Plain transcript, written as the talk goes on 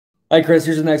Hi, Chris.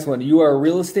 Here's the next one. You are a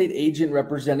real estate agent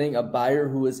representing a buyer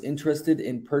who is interested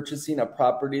in purchasing a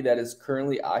property that is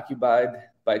currently occupied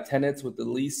by tenants with the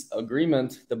lease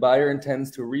agreement. The buyer intends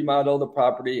to remodel the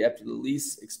property after the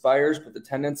lease expires, but the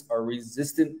tenants are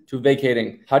resistant to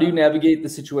vacating. How do you navigate the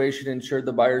situation and ensure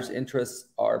the buyer's interests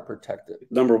are protected?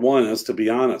 Number one is to be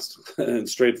honest and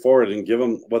straightforward and give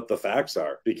them what the facts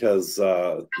are, because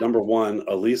number one,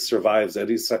 a lease survives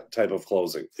any type of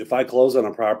closing. If I close on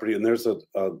a property and there's a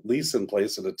lease in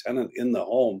place and a tenant in the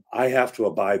home, I have to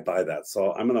abide by that.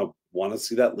 So I'm going to want to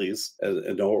see that lease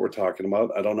and know what we're talking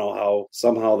about. I don't know how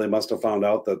somehow they must have found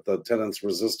out that the tenant's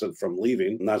resistant from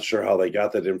leaving. I'm not sure how they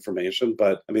got that information,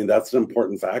 but I mean, that's an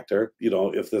important factor. You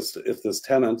know, if this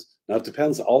tenant, now it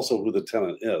depends also who the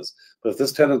tenant is, but if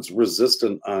this tenant's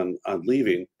resistant on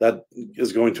leaving, that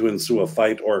is going to ensue a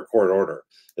fight or a court order.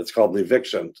 It's called an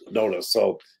eviction notice.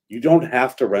 So you don't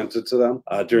have to rent it to them.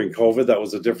 During COVID, that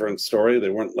was a different story. They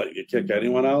weren't letting you kick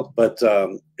anyone out. But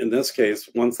in this case,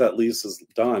 once that lease is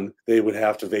done, they would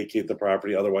have to vacate the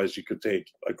property. Otherwise, you could take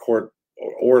a court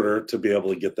order to be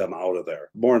able to get them out of there.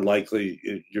 More than likely,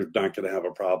 you're not going to have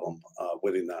a problem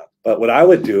winning that. But what I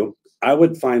would do, I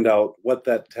would find out what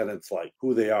that tenant's like,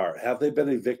 who they are. Have they been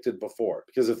evicted before?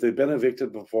 Because if they've been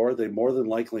evicted before, they more than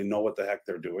likely know what the heck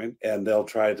they're doing, and they'll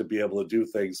try to be able to do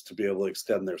things to be able to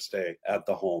extend their stay at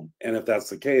the home. And if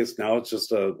that's the case, now it's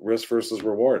just a risk versus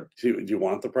reward. Do you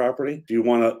want the property? Do you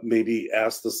want to maybe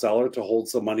ask the seller to hold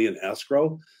some money in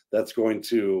escrow that's going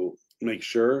to make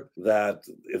sure that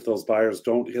if those buyers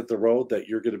don't hit the road, that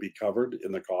you're going to be covered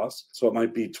in the cost? So it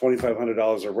might be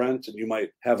 $2,500 of rent, and you might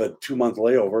have a 2-month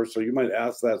layover. So you might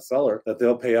ask that seller that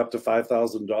they'll pay up to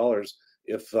 $5,000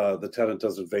 if the tenant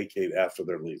doesn't vacate after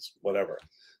their lease, whatever.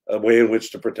 A way in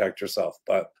which to protect yourself.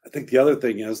 But I think the other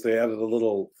thing is they added a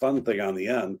little fun thing on the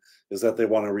end, is that they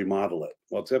want to remodel it.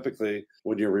 Well, typically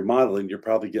when you're remodeling, you're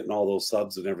probably getting all those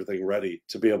subs and everything ready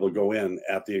to be able to go in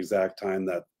at the exact time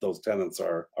that those tenants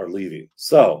are leaving.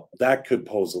 So that could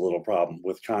pose a little problem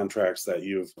with contracts that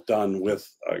you've done with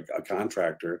a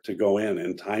contractor to go in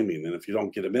and timing. And if you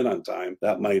don't get them in on time,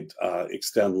 that might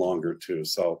extend longer too.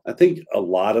 So I think a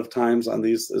lot of times on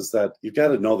these is that you've got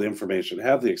to know the information,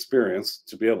 have the experience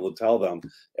to be able to tell them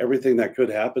everything that could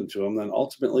happen to them. Then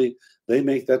ultimately they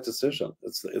make that decision.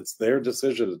 It's their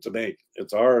decision to make.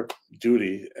 It's our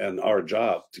duty and our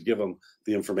job to give them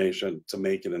the information to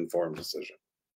make an informed decision.